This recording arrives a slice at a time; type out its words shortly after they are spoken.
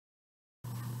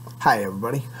Hi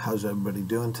everybody, how's everybody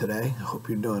doing today? I hope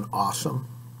you're doing awesome.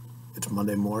 It's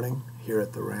Monday morning here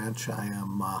at the ranch. I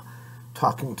am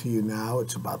talking to you now.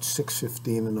 It's about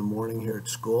 6:15 in the morning here at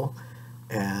school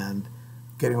and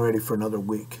getting ready for another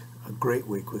week, a great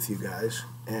week with you guys.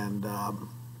 And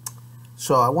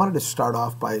so I wanted to start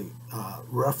off by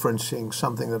referencing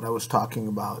something that I was talking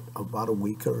about a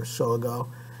week or so ago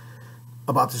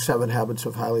about the 7 habits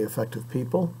of highly effective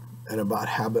people and about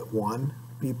habit 1.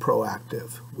 Be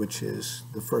proactive, which is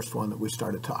the first one that we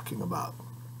started talking about.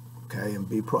 Okay, and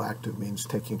be proactive means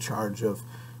taking charge of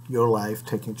your life,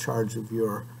 taking charge of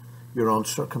your own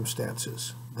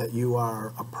circumstances, that you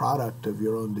are a product of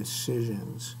your own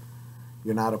decisions.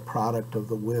 You're not a product of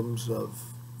the whims of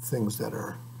things that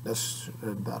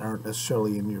aren't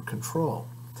necessarily in your control.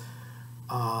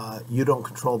 You don't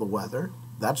control the weather.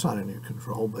 That's not in your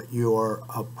control, but you're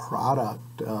a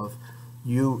product of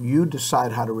you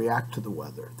decide how to react to the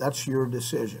weather. That's your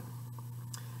decision.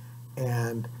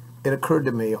 And it occurred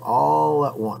to me all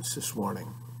at once this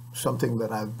morning, something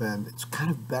that it's kind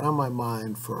of been on my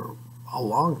mind for a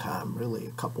long time, really,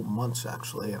 a couple months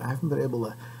actually, and I haven't been able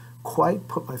to quite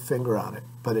put my finger on it,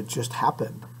 but it just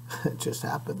happened. It just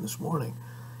happened this morning.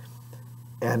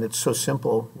 And it's so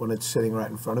simple when it's sitting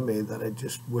right in front of me that I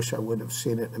just wish I would have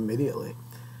seen it immediately.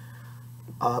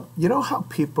 You know how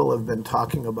people have been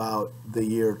talking about the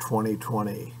year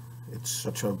 2020? It's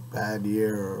such a bad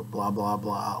year, blah, blah,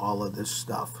 blah, all of this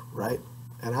stuff, right?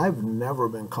 And I've never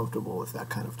been comfortable with that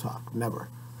kind of talk, never.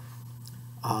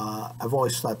 I've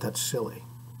always thought that's silly.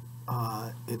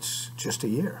 It's just a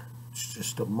year. It's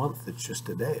just a month. It's just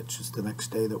a day. It's just the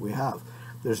next day that we have.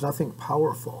 There's nothing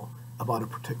powerful about a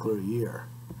particular year.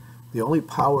 The only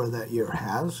power that year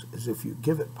has is if you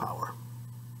give it power.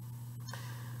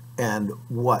 And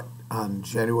what, on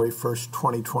January 1st,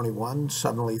 2021,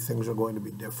 suddenly things are going to be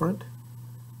different?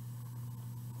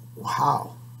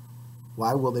 How?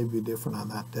 Why will they be different on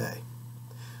that day?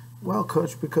 Well,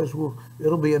 Coach, because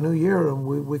it'll be a new year and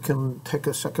we can take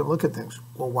a second look at things.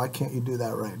 Well, why can't you do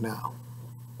that right now?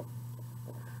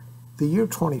 The year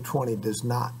 2020 does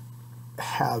not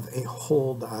have a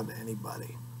hold on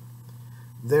anybody.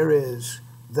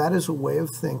 That is a way of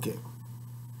thinking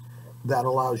that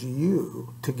allows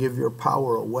you to give your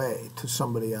power away to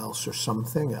somebody else or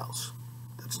something else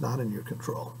that's not in your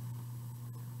control.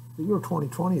 The year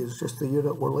 2020 is just the year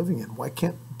that we're living in. Why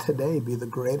can't today be the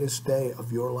greatest day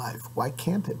of your life? Why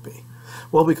can't it be?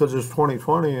 Well, because it's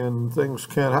 2020 and things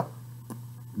can't happen.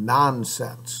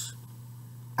 Nonsense.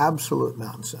 Absolute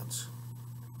nonsense.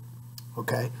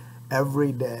 Okay?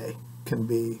 Every day can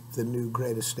be the new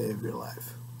greatest day of your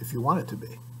life, if you want it to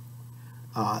be.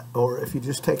 Or if you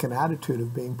just take an attitude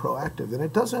of being proactive. And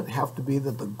it doesn't have to be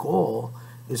that the goal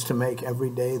is to make every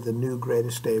day the new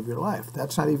greatest day of your life.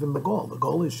 That's not even the goal. The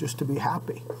goal is just to be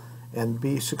happy and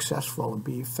be successful and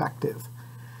be effective.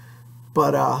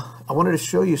 But I wanted to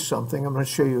show you something. I'm going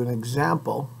to show you an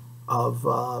example of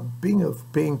being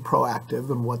proactive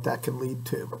and what that can lead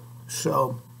to.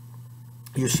 So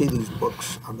you see these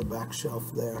books on the back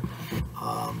shelf there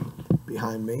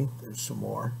behind me. There's some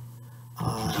more.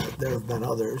 There have been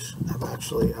others. I've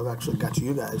actually got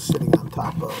you guys sitting on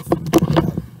top of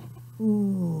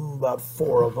about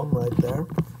 4 of them right there.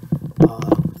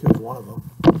 Here's one of them.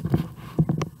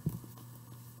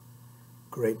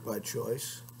 Great by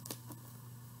choice.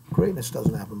 Greatness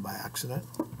doesn't happen by accident.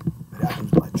 It happens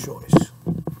by choice.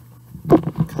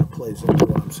 It kind of plays into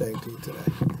what I'm saying to you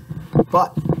today.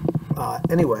 But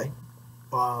anyway,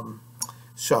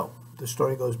 so the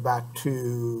story goes back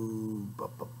to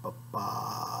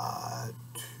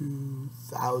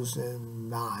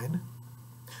 2009.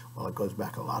 Well, it goes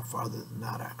back a lot farther than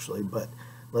that, actually, but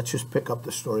let's just pick up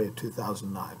the story of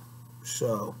 2009.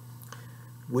 So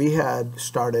we had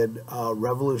started a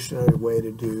revolutionary way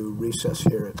to do recess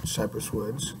here at Cypress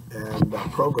Woods, and a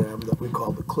program that we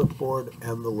call the Clipboard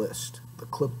and the List. The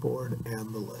Clipboard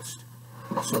and the List.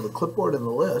 So the Clipboard and the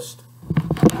List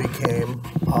became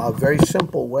a very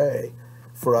simple way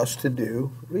for us to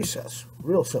do recess.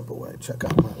 Real simple way. Check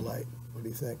out my light. What do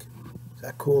you think? Is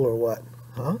that cool or what?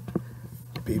 Huh?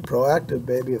 Be proactive,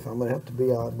 baby. If I'm gonna have to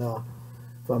be on,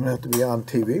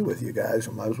 TV with you guys,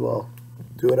 I might as well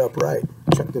do it upright.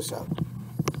 Check this out.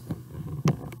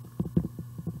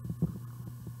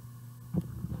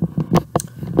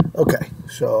 Okay,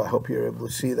 so I hope you're able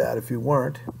to see that. If you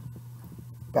weren't,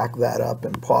 back that up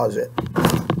and pause it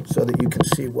so that you can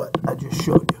see what I just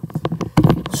showed you.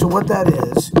 So what that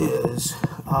is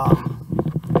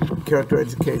Character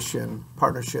Education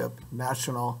Partnership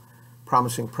National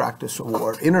Promising Practice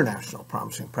Award, International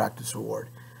Promising Practice Award.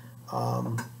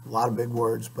 A lot of big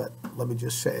words, but let me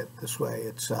just say it this way.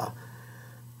 It's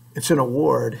It's an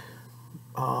award,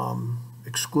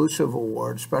 exclusive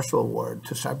award, special award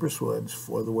to Cypress Woods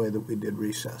for the way that we did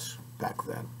recess back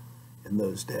then, in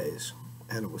those days.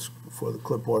 And it was for the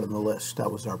clipboard and the list.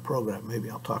 That was our program. Maybe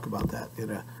I'll talk about that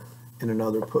in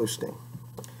another posting.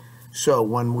 So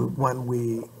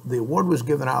the award was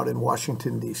given out in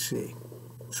Washington, D.C.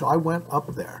 So I went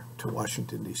up there to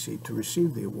Washington, D.C. to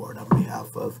receive the award on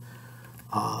behalf of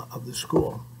the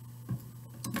school.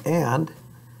 And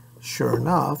sure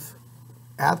enough,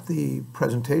 at the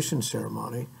presentation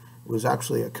ceremony, it was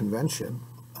actually a convention,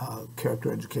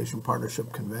 Character Education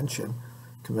Partnership Convention.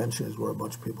 Convention is where a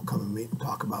bunch of people come and meet and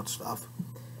talk about stuff.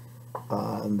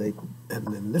 And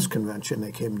in this convention,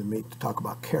 they came to meet to talk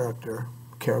about character.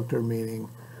 Character meaning,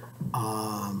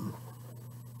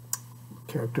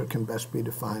 character can best be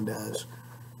defined as,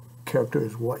 character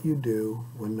is what you do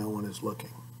when no one is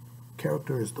looking.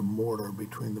 Character is the mortar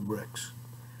between the bricks.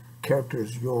 Character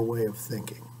is your way of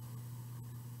thinking.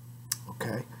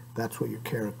 Okay? That's what your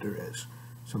character is.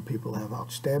 Some people have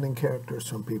outstanding character,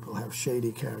 some people have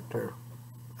shady character.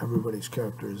 Everybody's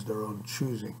character is their own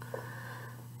choosing.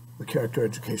 The Character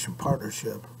Education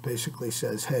Partnership basically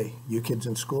says, hey, you kids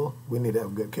in school, we need to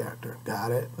have good character.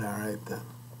 Got it? All right, then.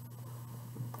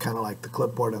 Kind of like the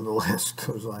clipboard and the list.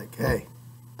 It was like, hey,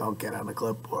 don't get on the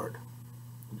clipboard.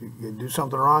 You do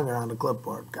something wrong, you're on the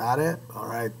clipboard. Got it? All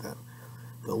right, then.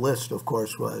 The list, of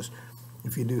course, was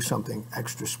if you do something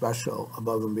extra special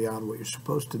above and beyond what you're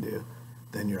supposed to do,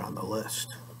 then you're on the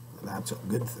list. And that's a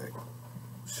good thing.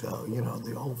 So, you know,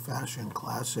 the old-fashioned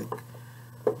classic,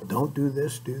 don't do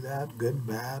this, do that, good,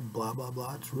 bad, blah, blah,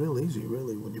 blah. It's real easy,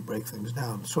 really, when you break things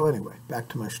down. So anyway, back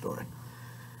to my story.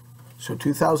 So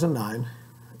 2009,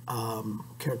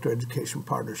 Character Education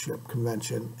Partnership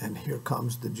Convention, and here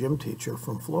comes the gym teacher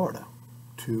from Florida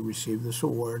to receive this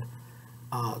award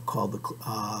called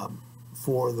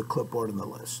for the clipboard and the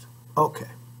list. Okay,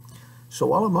 so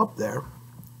while I'm up there,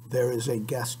 there is a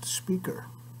guest speaker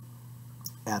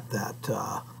at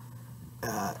that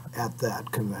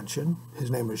convention.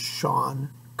 His name is Sean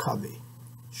Covey.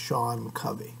 Sean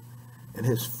Covey. And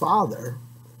his father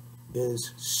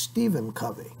is Stephen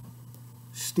Covey.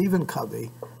 Stephen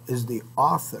Covey is the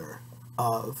author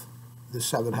of The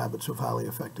 7 Habits of Highly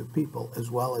Effective People, as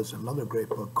well as another great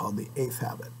book called The 8th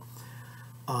Habit.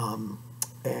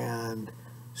 And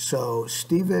so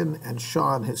Stephen and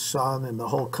Sean, his son, and the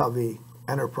whole Covey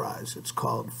enterprise, it's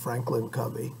called Franklin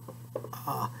Covey,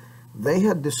 they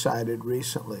had decided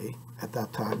recently, at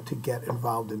that time, to get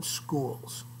involved in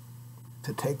schools,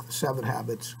 to take the 7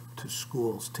 habits to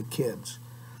schools, to kids.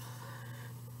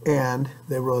 And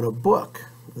they wrote a book,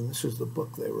 and this is the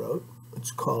book they wrote.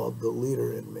 It's called The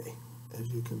Leader in Me. As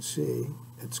you can see,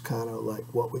 it's kind of like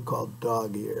what we call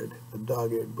dog-eared. A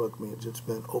dog-eared book means it's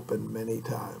been opened many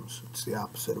times. It's the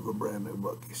opposite of a brand new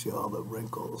book. You see all the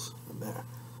wrinkles in there.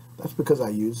 That's because I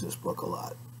use this book a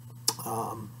lot.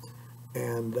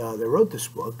 They wrote this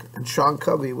book, and Sean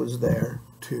Covey was there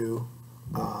to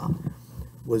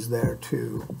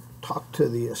talk to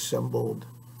the assembled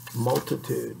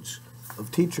multitudes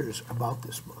of teachers about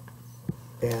this book,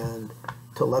 and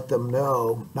to let them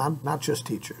know, not just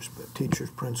teachers, but teachers,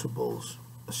 principals,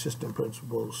 assistant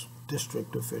principals,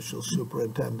 district officials,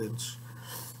 superintendents,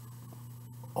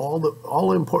 all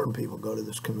the important people go to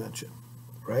this convention,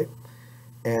 right?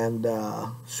 And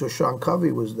so Sean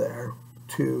Covey was there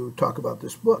to talk about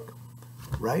this book,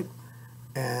 right?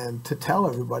 And to tell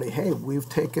everybody, hey, we've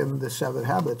taken the 7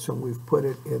 habits and we've put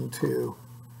it into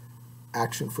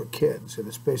action for kids. And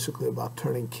it's basically about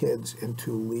turning kids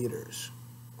into leaders,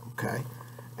 okay?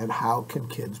 And how can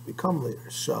kids become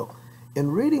leaders? So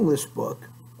in reading this book,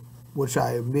 which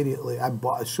I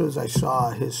bought as soon as I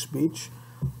saw his speech,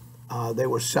 they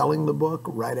were selling the book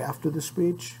right after the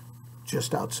speech,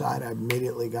 just outside. I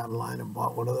immediately got in line and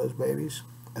bought one of those babies.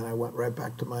 And I went right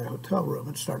back to my hotel room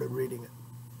and started reading it.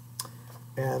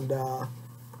 And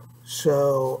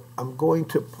so I'm going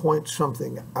to point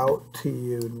something out to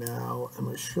you now. I'm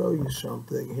going to show you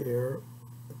something here,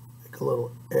 like a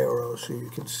little arrow so you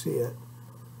can see it.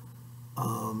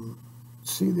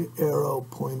 See the arrow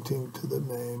pointing to the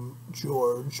name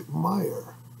George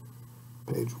Meyer,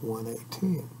 page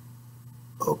 118.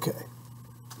 Okay.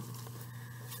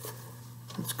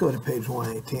 Let's go to page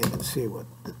 118 and see what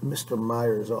Mr.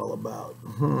 Meyer is all about.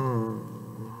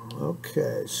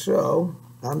 Okay, so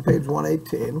on page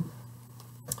 118,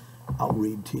 I'll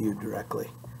read to you directly.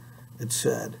 It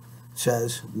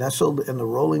says, nestled in the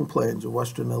rolling plains of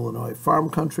western Illinois farm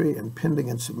country and pinned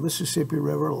against the Mississippi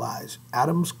River lies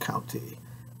Adams County,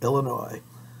 Illinois.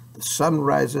 The sun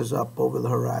rises up over the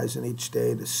horizon each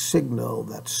day to signal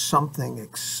that something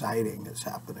exciting is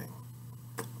happening.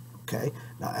 Okay?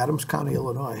 Now, Adams County,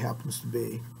 Illinois happens to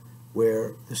be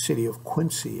where the city of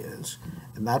Quincy is,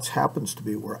 and that happens to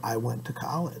be where I went to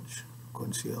college.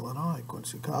 Quincy, Illinois,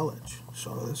 Quincy College.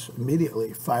 So this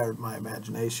immediately fired my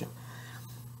imagination.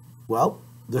 Well,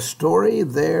 the story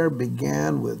there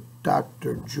began with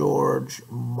Dr. George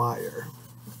Meyer.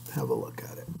 Have a look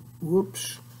at it.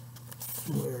 Whoops.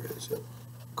 Where is it?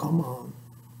 Come on.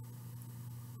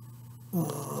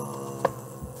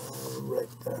 Right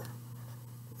there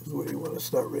is where you want to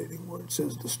start reading, where it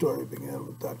says the story began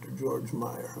with Dr. George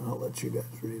Meyer. I'll let you guys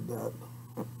read that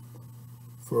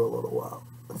for a little while.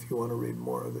 If you want to read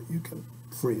more of it, you can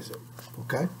freeze it,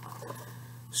 okay?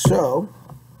 So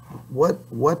what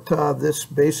this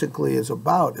basically is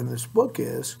about in this book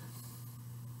is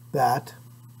that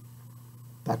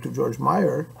Dr. George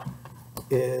Meyer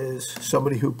is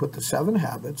somebody who put the 7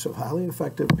 habits of highly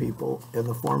effective people in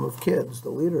the form of kids, the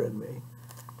leader in me,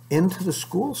 into the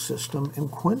school system in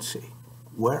Quincy,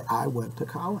 where I went to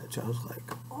college. I was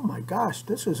like, oh my gosh,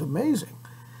 this is amazing.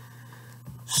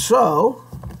 So,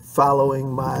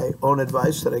 following my own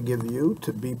advice that I give you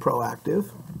to be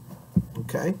proactive,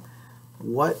 okay,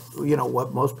 what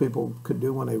most people could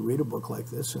do when they read a book like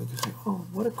this, and they can say, oh,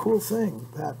 what a cool thing,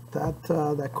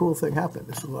 that cool thing happened.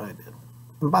 This is what I did.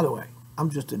 And by the way, I'm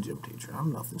just a gym teacher.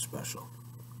 I'm nothing special.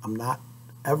 I'm not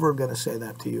ever going to say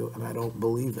that to you, and I don't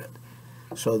believe it.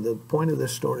 So the point of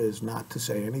this story is not to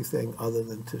say anything other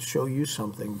than to show you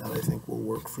something that I think will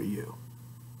work for you.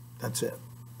 That's it.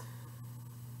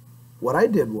 What I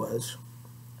did was,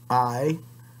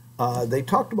 they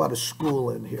talked about a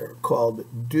school in here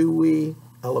called Dewey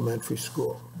Elementary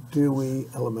School. Dewey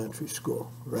Elementary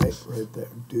School, right there,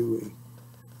 Dewey.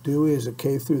 Dewey is a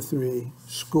K-3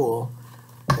 school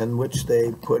in which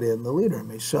they put in the leader in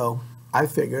me. So I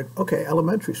figured, okay,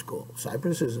 elementary school.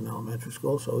 Cypress is an elementary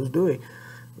school, so is Dewey.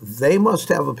 They must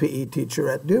have a PE teacher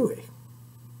at Dewey,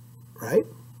 right?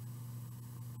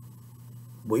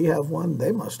 We have one,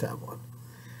 they must have one.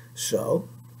 So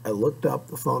I looked up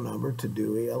the phone number to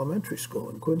Dewey Elementary School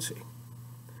in Quincy.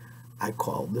 I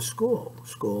called the school.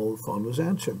 The phone was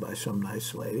answered by some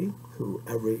nice lady who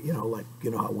how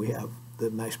we have the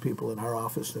nice people in our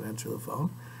office that answer the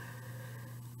phone.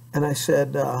 And I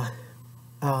said,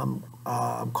 I'm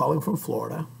calling from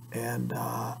Florida, and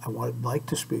I would like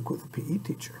to speak with a PE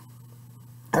teacher.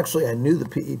 Actually, I knew the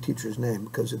PE teacher's name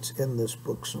because it's in this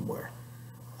book somewhere.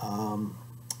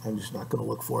 I'm just not going to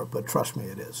look for it, but trust me,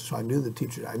 it is. So I knew the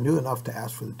teacher. I knew enough to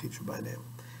ask for the teacher by name.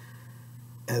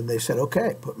 And they said,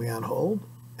 okay, put me on hold.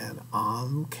 And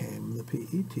on came the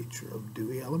PE teacher of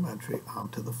Dewey Elementary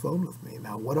onto the phone with me.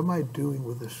 Now, what am I doing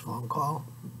with this phone call?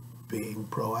 Being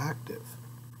proactive.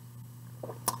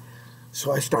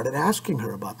 So I started asking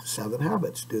her about the 7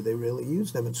 habits. Do they really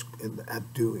use them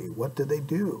at Dewey? What do they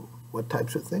do? What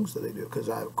types of things do they do? Because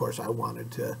I'm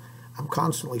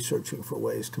constantly searching for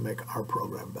ways to make our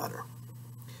program better.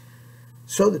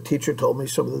 So the teacher told me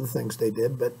some of the things they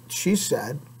did, but she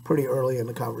said pretty early in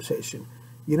the conversation,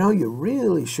 you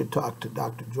really should talk to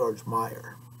Dr. George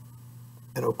Meyer.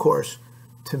 And of course,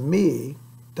 to me,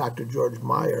 Dr. George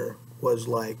Meyer was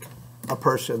like a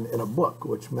person in a book,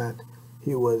 which meant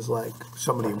he was like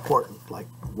somebody important. Like,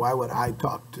 why would I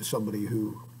talk to somebody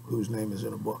whose name is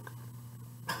in a book?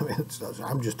 I mean,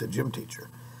 I'm just a gym teacher.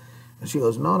 And she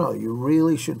goes, no, you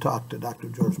really should talk to Dr.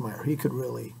 George Meyer. He could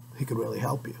really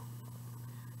help you.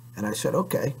 And I said,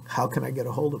 okay, how can I get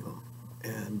a hold of him?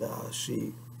 And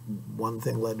one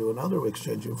thing led to another. We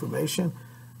exchanged information.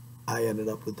 I ended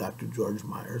up with Dr. George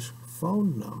Meyer's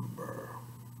phone number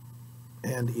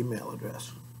and email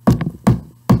address.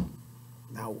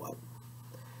 Now what?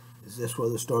 Is this where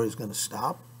the story is going to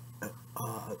stop?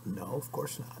 No, of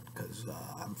course not, because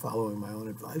I'm following my own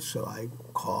advice. So I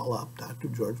call up Dr.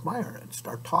 George Meyer and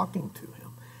start talking to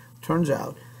him. Turns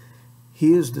out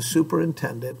he is the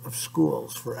superintendent of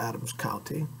schools for Adams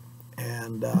County,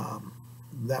 and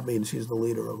that means he's the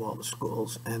leader of all the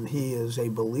schools, and he is a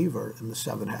believer in the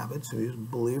 7 habits, and he's a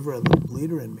believer in the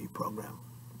Leader in Me program.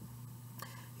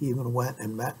 He even went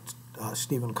and met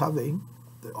Stephen Covey,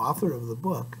 the author of the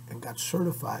book, and got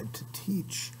certified to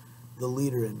teach the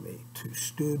Leader in Me to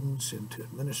students and to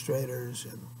administrators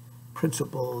and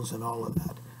principals and all of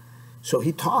that. So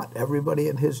he taught everybody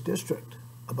in his district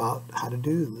about how to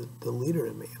do the Leader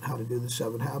in Me and how to do the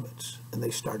 7 habits, and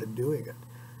they started doing it.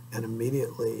 And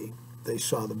immediately they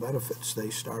saw the benefits.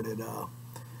 They started,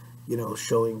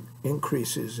 showing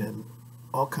increases in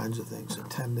all kinds of things,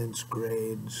 attendance,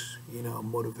 grades,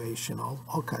 motivation,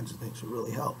 all kinds of things that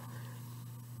really helped.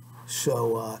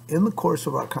 So in the course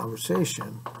of our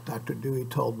conversation, Dr. Dewey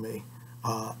told me,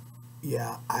 I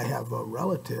have a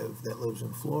relative that lives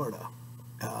in Florida,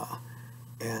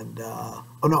 And oh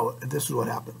no, this is what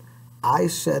happened. I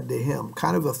said to him,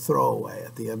 kind of a throwaway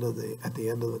at the end of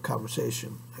the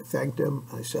conversation. I thanked him.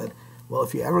 I said, "Well,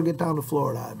 if you ever get down to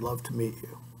Florida, I'd love to meet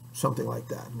you," something like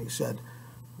that. And he said,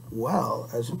 "Well,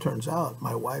 as it turns out,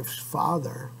 my wife's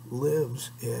father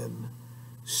lives in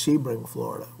Sebring,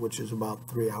 Florida, which is about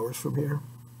 3 hours from here,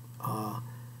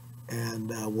 and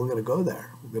we're going to go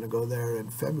there. We're going to go there in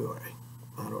February."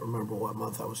 I don't remember what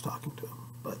month I was talking to him,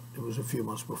 but it was a few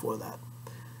months before that.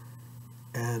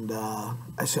 And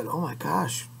I said, "Oh my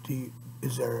gosh,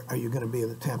 are you going to be in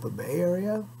the Tampa Bay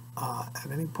area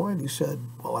at any point?" He said,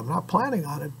 "Well, I'm not planning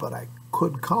on it, but I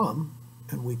could come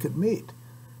and we could meet."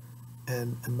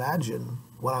 And imagine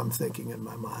what I'm thinking in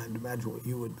my mind. Imagine what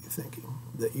you would be thinking,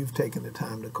 that you've taken the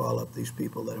time to call up these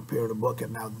people that appear in a book,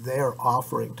 and now they're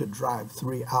offering to drive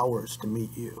 3 hours to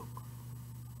meet you.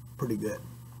 Pretty good.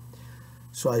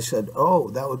 So I said, "Oh,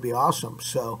 that would be awesome."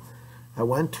 So I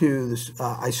went to this,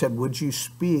 I said, "Would you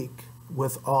speak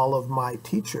with all of my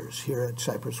teachers here at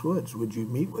Cypress Woods? Would you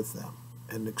meet with them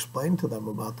and explain to them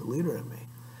about the leader in me?"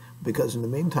 Because in the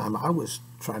meantime, I was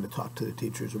trying to talk to the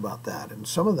teachers about that. And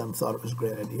some of them thought it was a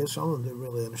great idea. Some of them didn't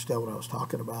really understand what I was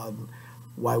talking about. And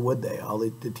why would they? All the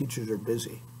teachers are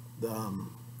busy. And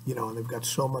they've got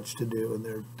so much to do, and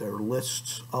their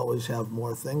lists always have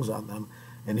more things on them.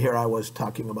 And here I was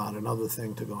talking about another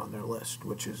thing to go on their list,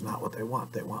 which is not what they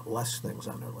want. They want less things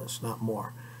on their list, not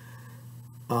more.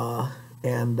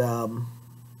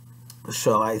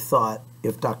 So I thought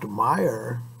if Dr.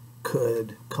 Meyer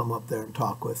could come up there and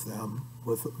talk with them,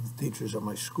 with the teachers at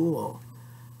my school,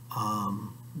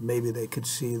 maybe they could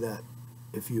see that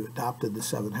if you adopted the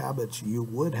 7 habits, you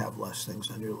would have less things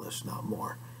on your list, not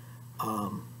more.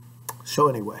 So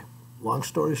anyway, long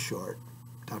story short,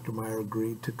 Dr. Meyer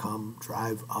agreed to come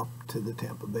drive up to the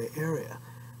Tampa Bay area.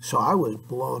 So I was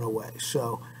blown away.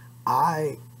 So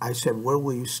I said, "Where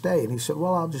will you stay?" And he said,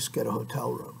 "Well, I'll just get a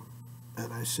hotel room."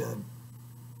 And I said,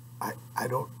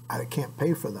 I can't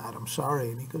pay for that. I'm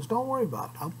sorry." And he goes, "Don't worry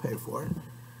about it. I'll pay for it."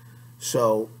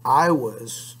 So I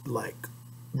was like,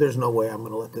 there's no way I'm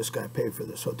going to let this guy pay for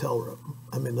this hotel room.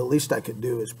 I mean, the least I could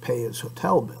do is pay his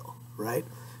hotel bill, right?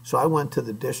 So I went to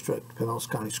the district, Pinellas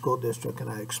County School District,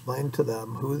 and I explained to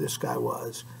them who this guy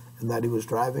was and that he was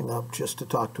driving up just to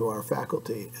talk to our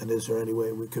faculty, and is there any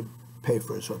way we could pay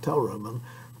for his hotel room? And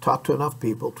talked to enough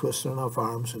people, twisted enough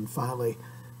arms, and finally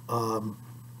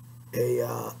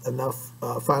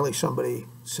finally somebody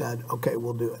said, "Okay,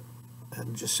 we'll do it,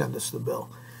 and just send us the bill."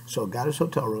 So got his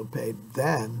hotel room paid.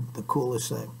 Then the coolest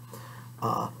thing,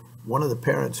 one of the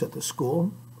parents at the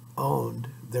school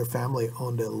their family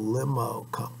owned a limo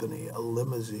company, a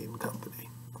limousine company.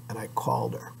 And I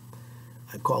called her.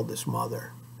 I called this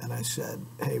mother and I said,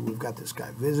 "Hey, we've got this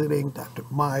guy visiting, Dr.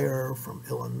 Meyer from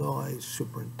Illinois,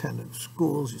 superintendent of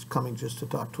schools. He's coming just to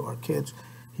talk to our kids.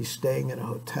 He's staying in a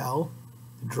hotel.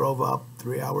 He drove up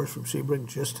 3 hours from Sebring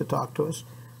just to talk to us.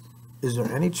 Is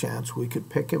there any chance we could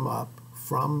pick him up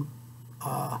from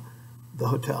the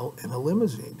hotel in a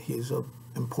limousine? He's an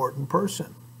important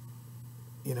person."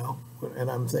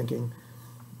 And I'm thinking,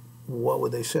 what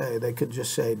would they say? They could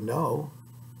just say no.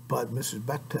 But Mrs.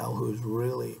 Bechtel, who's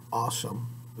really awesome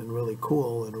and really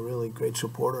cool and a really great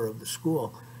supporter of the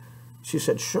school, she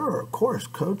said, "Sure, of course,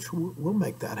 Coach, we'll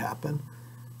make that happen."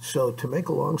 So to make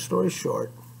a long story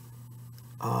short,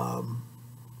 well,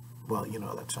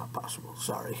 that's not possible.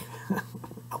 Sorry.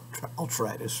 I'll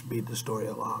try to speed the story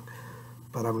along,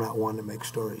 but I'm not one to make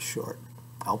stories short.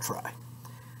 I'll try.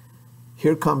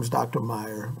 Here comes Dr.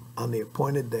 Meyer on the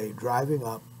appointed day, driving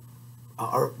up,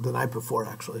 or the night before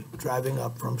actually, driving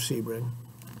up from Sebring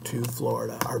to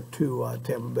Florida, or to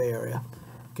Tampa Bay area,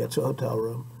 gets a hotel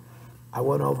room. I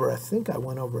think I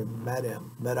went over and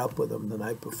met up with him the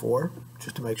night before,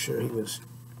 just to make sure he was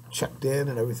checked in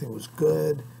and everything was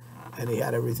good, and he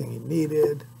had everything he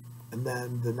needed. And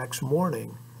then the next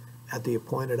morning, at the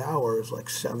appointed hour, it was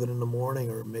like 7 in the morning,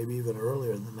 or maybe even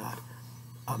earlier than that,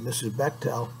 Mrs.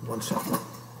 Bechtel, one second.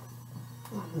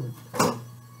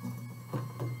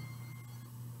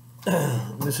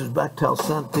 Mrs. Bechtel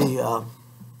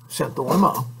sent the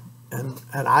limo,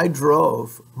 and I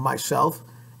drove myself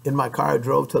in my car. I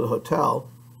drove to the hotel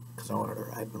because I wanted to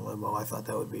ride in the limo. I thought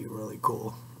that would be really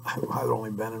cool. I've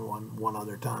only been in one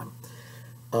other time.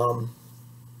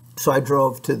 So I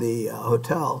drove to the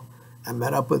hotel. I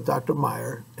met up with Dr.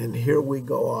 Meyer, and here we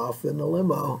go off in the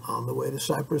limo on the way to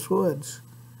Cypress Woods.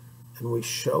 And we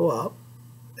show up,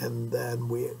 and then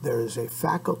there is a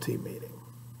faculty meeting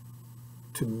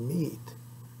to meet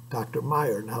Dr.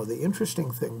 Meyer. Now, the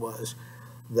interesting thing was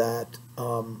that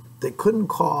they couldn't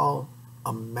call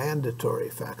a mandatory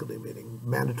faculty meeting.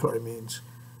 Mandatory means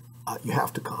you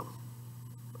have to come.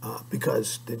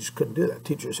 because they just couldn't do that.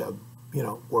 Teachers have,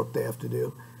 work they have to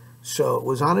do. So it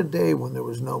was on a day when there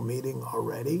was no meeting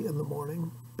already in the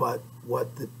morning, but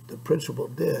what the principal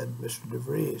did, Mr.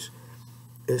 DeVries,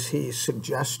 is he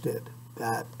suggested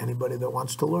that anybody that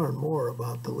wants to learn more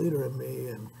about the leader in me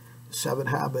and the 7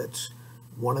 habits,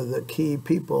 one of the key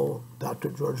people, Dr.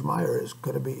 George Meyer, is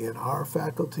going to be in our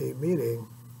faculty meeting,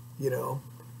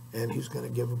 and he's going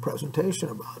to give a presentation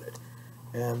about it.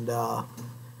 And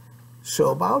so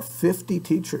about 50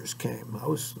 teachers came. I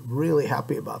was really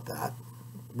happy about that.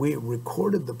 We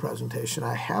recorded the presentation.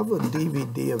 I have a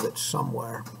DVD of it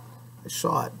somewhere. I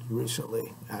saw it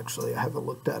recently, actually. I haven't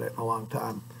looked at it in a long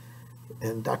time.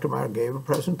 And Dr. Meyer gave a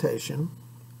presentation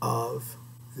of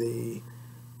the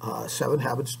 7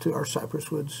 habits to our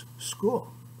Cypress Woods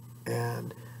school.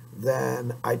 And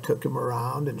then I took him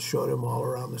around and showed him all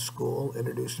around the school,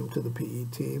 introduced him to the PE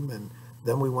team, and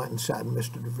then we went and sat in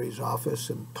Mr. DeVries' office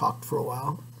and talked for a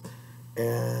while.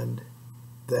 And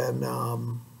then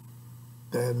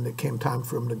it came time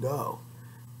for him to go.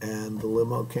 And the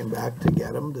limo came back to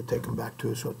get him, to take him back to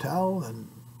his hotel, and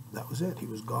that was it. He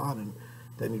was gone, and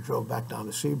then he drove back down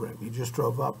to Sebring. He just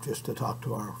drove up just to talk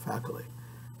to our faculty.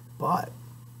 But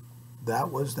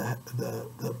that was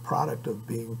the product of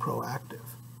being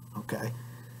proactive, okay?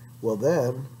 Well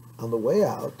then, on the way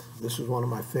out, this is one of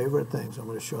my favorite things. I'm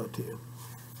going to show it to you.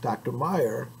 Dr.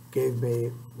 Meyer gave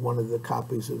me one of the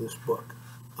copies of this book,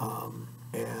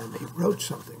 and he wrote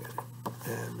something in it.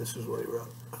 And this is what he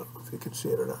wrote. I don't know if you can see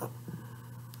it or not.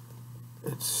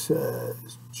 It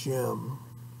says, Jim,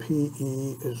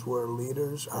 PE is where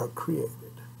leaders are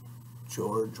created.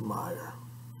 George Meyer.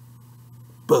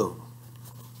 Boom.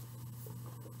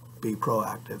 Be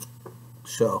proactive.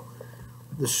 So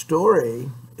the story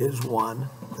is one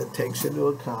that takes into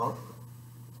account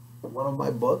one of my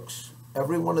books.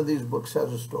 Every one of these books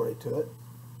has a story to it.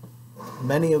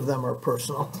 Many of them are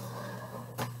personal.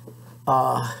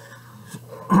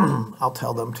 I'll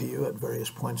tell them to you at various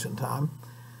points in time.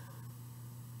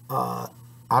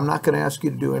 I'm not going to ask you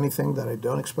to do anything that I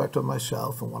don't expect of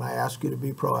myself. And when I ask you to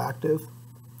be proactive,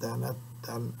 then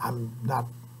I'm not,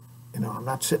 I'm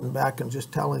not sitting back and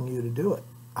just telling you to do it.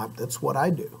 That's what I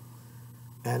do.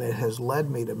 And it has led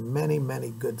me to many,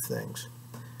 many good things.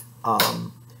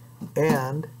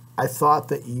 And I thought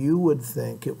that you would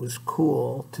think it was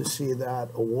cool to see that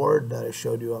award that I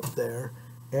showed you up there,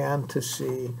 and to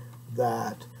see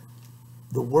that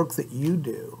the work that you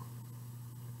do,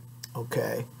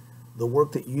 okay, the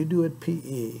work that you do at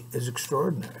PE is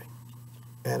extraordinary.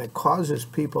 And it causes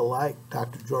people like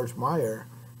Dr. George Meyer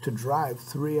to drive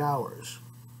 3 hours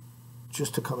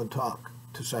just to come and talk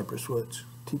to Cypress Woods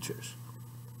teachers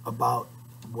about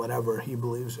whatever he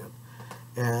believes in.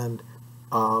 And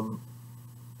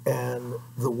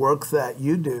the work that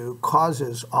you do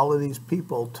causes all of these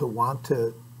people to want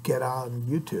to get on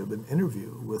YouTube and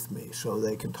interview with me so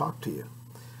they can talk to you.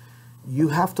 You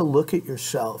have to look at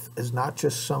yourself as not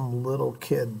just some little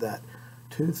kid that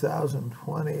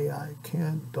 2020, I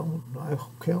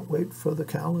can't wait for the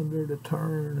calendar to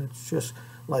turn. It's just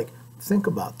like, think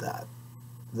about that.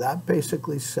 That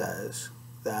basically says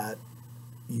that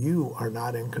you are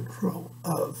not in control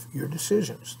of your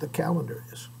decisions. The calendar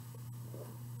is.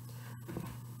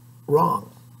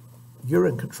 Wrong. You're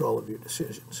in control of your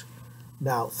decisions.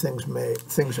 Now, things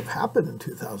have happened in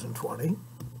 2020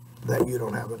 that you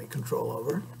don't have any control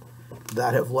over,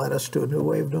 that have led us to a new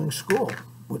way of doing school,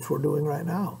 which we're doing right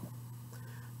now.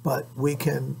 But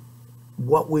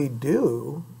what we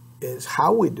do is,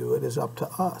 how we do it is up to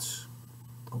us,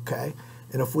 okay?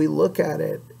 And if we look at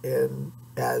it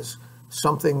as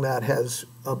something that has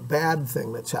a bad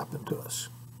thing that's happened to us,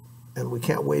 and we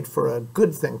can't wait for a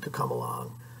good thing to come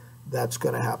along that's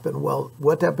going to happen, well,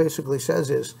 what that basically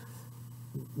says is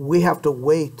we have to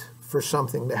wait for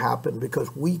something to happen,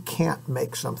 because we can't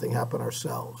make something happen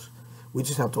ourselves. We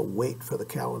just have to wait for the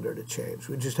calendar to change.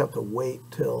 We just have to wait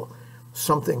till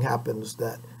something happens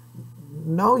that,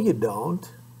 no, you don't.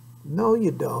 No,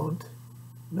 you don't.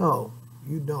 No,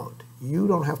 you don't. You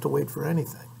don't have to wait for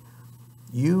anything.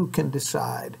 You can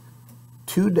decide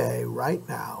today, right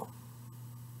now,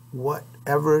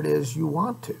 whatever it is you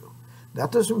want to.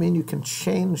 That doesn't mean you can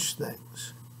change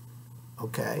things,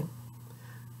 okay?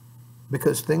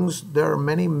 Because there are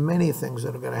many, many things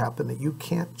that are going to happen that you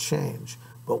can't change.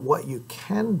 But what you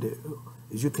can do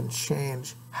is you can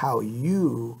change how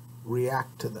you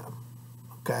react to them,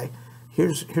 okay?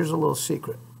 Here's a little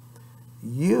secret.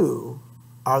 You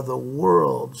are the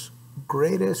world's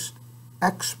greatest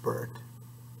expert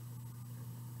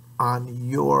on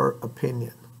your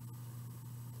opinion,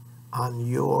 on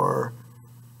your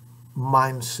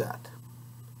mindset.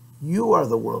 You are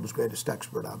the world's greatest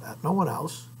expert on that, no one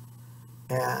else.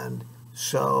 And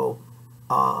so,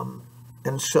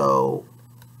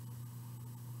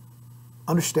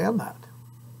 understand that.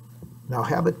 Now,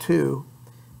 habit 2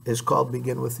 is called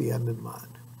begin with the end in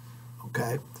mind,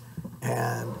 okay?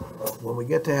 And when we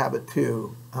get to habit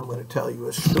 2, I'm going to tell you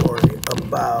a story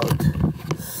about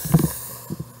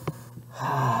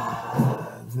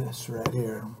this right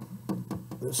here,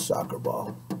 this soccer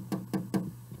ball.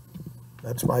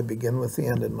 That's my begin with the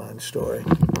end in mind story.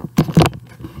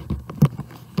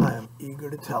 I am eager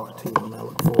to tell it to you, and I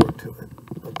look forward to it.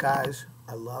 But guys,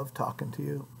 I love talking to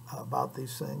you about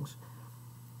these things,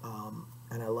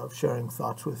 and I love sharing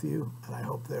thoughts with you, and I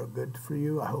hope they're good for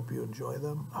you. I hope you enjoy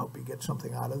them. I hope you get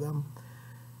something out of them.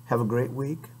 Have a great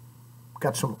week.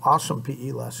 Got some awesome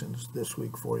PE lessons this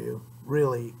week for you.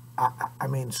 Really, I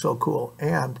mean, so cool.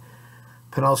 And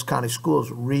Pinellas County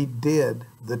Schools redid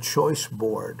the choice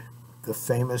board, the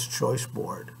famous choice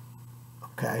board,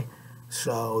 okay?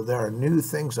 So there are new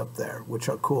things up there, which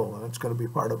are cool, and it's going to be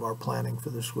part of our planning for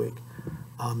this week.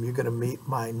 You're going to meet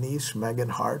my niece, Megan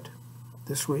Hart,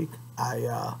 this week.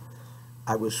 I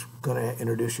was going to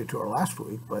introduce you to her last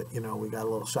week, but, you know, we got a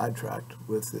little sidetracked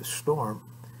with this storm,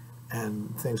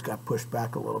 and things got pushed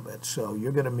back a little bit. So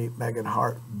you're going to meet Megan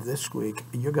Hart this week.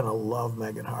 You're going to love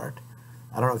Megan Hart.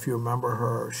 I don't know if you remember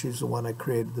her. She's the one that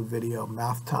created the video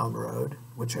Math Town Road,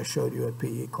 which I showed you at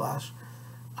PE class.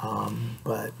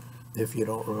 But if you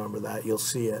don't remember that, you'll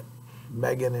see it.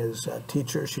 Megan is a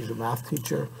teacher. She's a math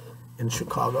teacher in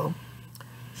Chicago.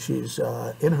 She's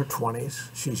in her 20s.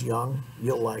 She's young.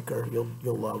 You'll like her.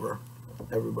 You'll love her.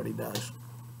 Everybody does.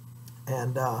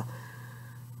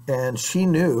 And she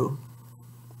knew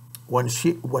when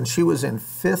she was in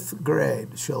 5th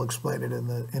grade. She'll explain it in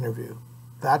the interview.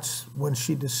 That's when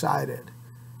she decided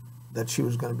that she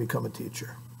was going to become a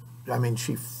teacher. I mean,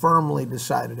 she firmly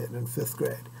decided it in 5th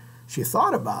grade. She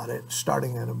thought about it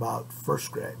starting in about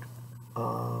 1st grade.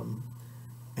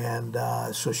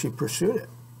 So she pursued it,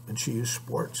 and she used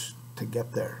sports to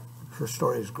get there. Her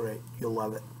story is great. You'll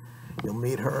love it. You'll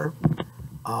meet her,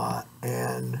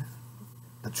 and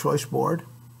the choice board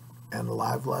and the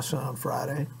live lesson on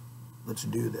Friday. Let's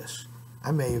do this.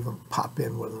 I may even pop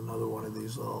in with another one of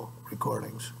these little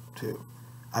recordings, too.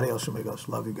 Adios, amigos.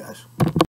 Love you guys.